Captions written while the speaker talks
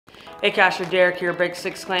Hey Cacher, Derek here, Break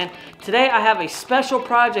 6 Clan. Today I have a special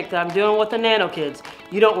project that I'm doing with the Nano Kids.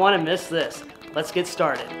 You don't want to miss this. Let's get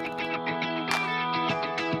started.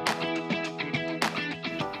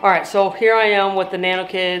 Alright, so here I am with the Nano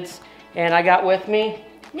Kids, and I got with me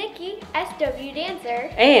Nikki, SW Dancer,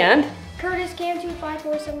 and Curtis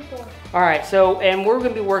Cam25474. Alright, so and we're going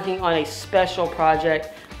to be working on a special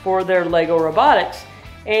project for their Lego Robotics.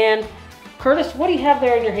 And Curtis, what do you have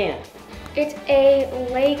there in your hand? It's a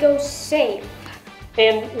Lego safe.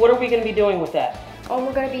 And what are we going to be doing with that? Oh,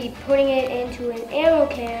 we're going to be putting it into an ammo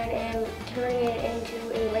can and turning it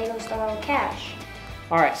into a Lego style cache.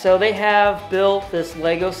 Alright, so they have built this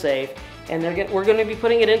Lego safe, and we're going to be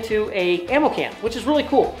putting it into a ammo can, which is really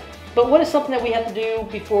cool. But what is something that we have to do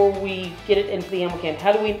before we get it into the ammo can?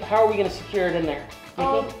 How are we going to secure it in there?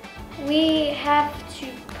 We have to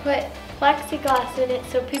put plexiglass in it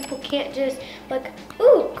so people can't just like,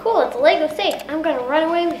 ooh, cool, it's a Lego safe, I'm gonna run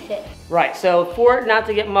away with it. Right, so for it not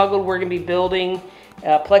to get muggled, we're gonna be building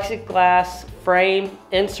a plexiglass frame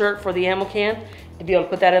insert for the ammo can to be able to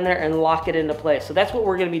put that in there and lock it into place. So that's what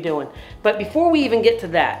we're gonna be doing. But before we even get to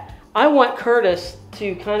that, I want Curtis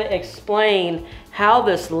to kind of explain how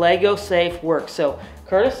this Lego safe works. So,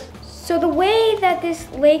 Curtis? So the way that this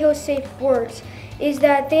Lego safe works is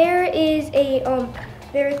that there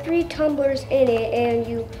are 3 tumblers in it, and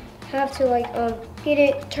you have to get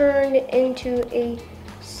it turned into a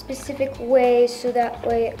specific way so that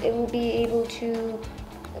way it will be able to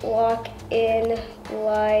lock in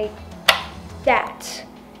like that,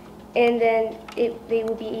 and then they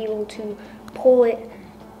will be able to pull it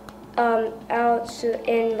out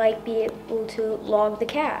and be able to log the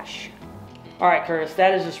cache. All right, Curtis,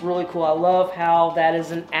 that is just really cool. I love how that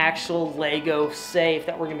is an actual Lego safe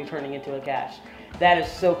that we're gonna be turning into a cache. That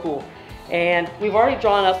is so cool. And we've already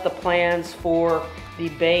drawn up the plans for the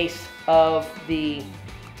base of the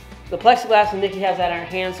plexiglass, and Nikki has that in her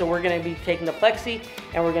hand, so we're gonna be taking the plexi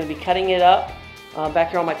and we're gonna be cutting it up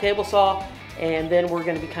back here on my table saw, and then we're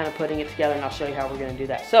gonna be kind of putting it together, and I'll show you how we're gonna do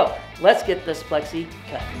that. So let's get this plexi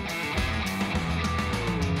cut.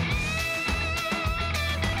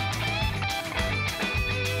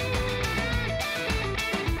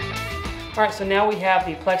 All right, so now we have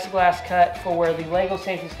the plexiglass cut for where the Lego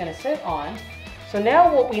safe is going to sit on. So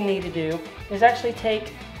now what we need to do is actually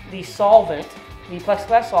take the solvent, the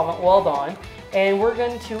plexiglass solvent, weld on, and we're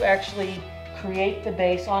going to actually create the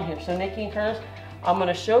base on here. So Nikki and Curtis, I'm going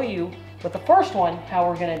to show you with the first one how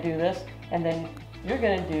we're going to do this, and then you're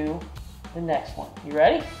going to do the next one. You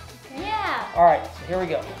ready? Yeah. All right, so here we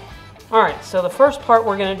go. All right, so the first part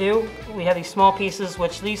we're going to do, we have these small pieces,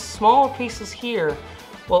 which these small pieces here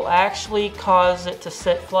will actually cause it to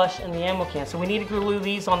sit flush in the ammo can. So we need to glue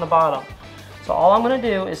these on the bottom. So all I'm going to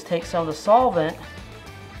do is take some of the solvent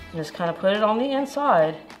and just kind of put it on the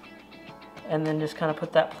inside, and then just kind of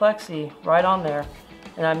put that plexi right on there.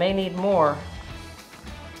 And I may need more.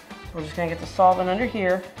 So we're just going to get the solvent under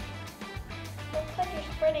here. Looks like you're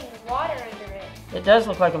spreading water under it. It does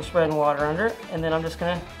look like I'm spreading water under it, and then I'm just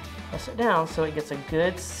going to press it down so it gets a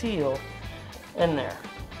good seal in there.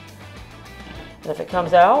 And if it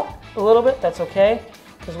comes out a little bit, that's okay,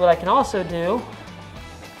 because what I can also do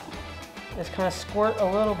is kind of squirt a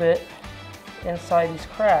little bit inside these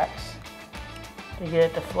cracks to get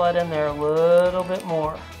it to flood in there a little bit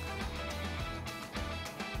more.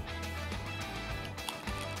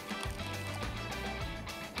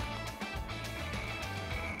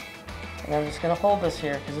 And I'm just going to hold this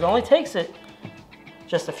here, because it only takes it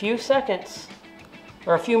just a few seconds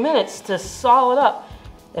or a few minutes to solid up.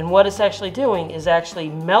 And what it's actually doing is actually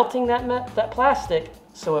melting that plastic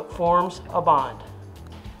so it forms a bond.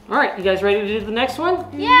 All right, you guys ready to do the next one?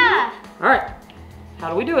 Yeah. All right, how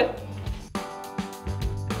do we do it?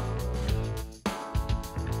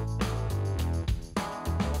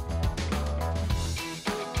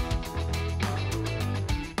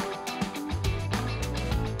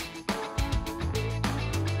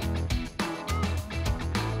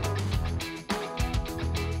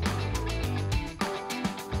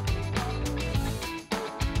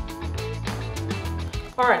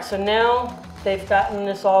 All right, so now they've gotten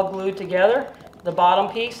this all glued together, the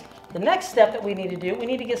bottom piece. The next step that we need to do, we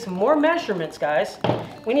need to get some more measurements, guys.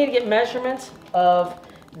 We need to get measurements of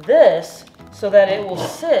this so that it will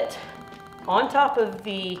sit on top of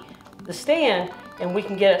the stand, and we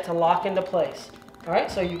can get it to lock into place. All right,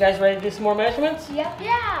 so you guys ready to do some more measurements? Yep.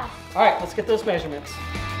 Yeah. All right, let's get those measurements.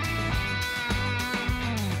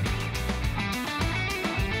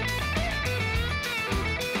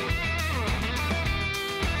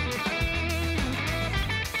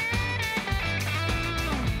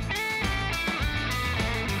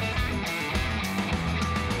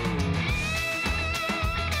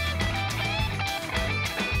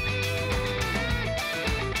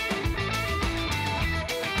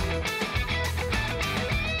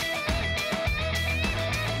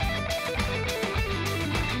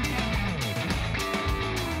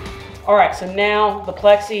 All right, so now the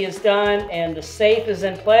plexi is done and the safe is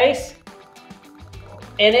in place.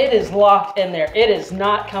 And it is locked in there. It is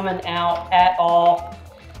not coming out at all.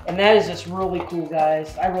 And that is just really cool,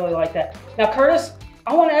 guys. I really like that. Now, Curtis,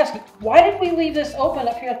 I want to ask you, why did we leave this open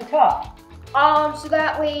up here at the top? So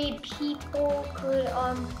that way people could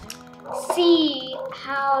see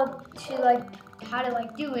how to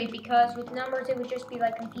do it, because with numbers it would just be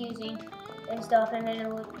like confusing and stuff, and then it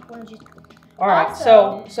wouldn't just. All right,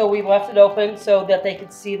 so we left it open so that they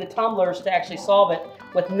could see the tumblers to actually solve it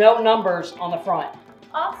with no numbers on the front.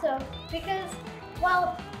 Also, because,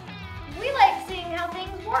 well, we like seeing how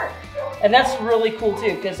things work. And that's really cool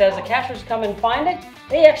too, because as the cachers come and find it,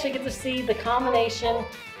 they actually get to see the combination,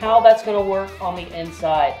 how that's going to work on the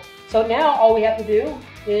inside. So now all we have to do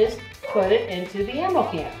is put it into the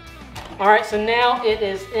ammo can. All right, so now it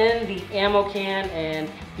is in the ammo can, and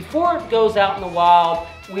before it goes out in the wild,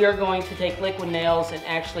 we are going to take liquid nails and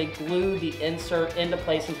actually glue the insert into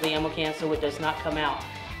place into the ammo can so it does not come out.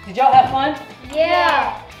 Did y'all have fun?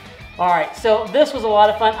 Yeah. All right, so this was a lot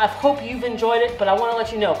of fun. I hope you've enjoyed it, but I want to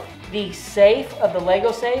let you know, the safe of the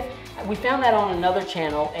Lego safe, we found that on another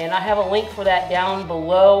channel, and I have a link for that down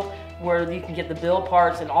below where you can get the build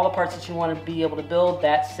parts and all the parts that you want to be able to build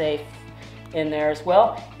that safe in there as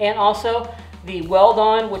well. And also the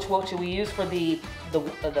weld-on, which we use for the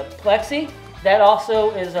plexi, that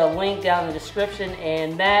also is a link down in the description,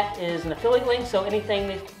 and that is an affiliate link, so anything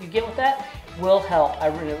that you get with that will help.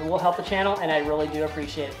 It will help the channel, and I really do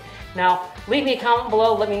appreciate it. Now, leave me a comment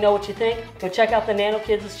below, let me know what you think. Go check out the Nano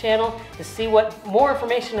Kids' channel to see what more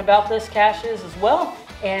information about this cache is as well.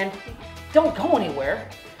 And don't go anywhere.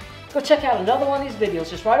 Go check out another one of these videos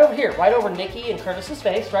just right over here, right over Nikki and Curtis's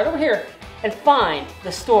face, right over here, and find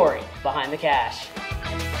the story behind the cache.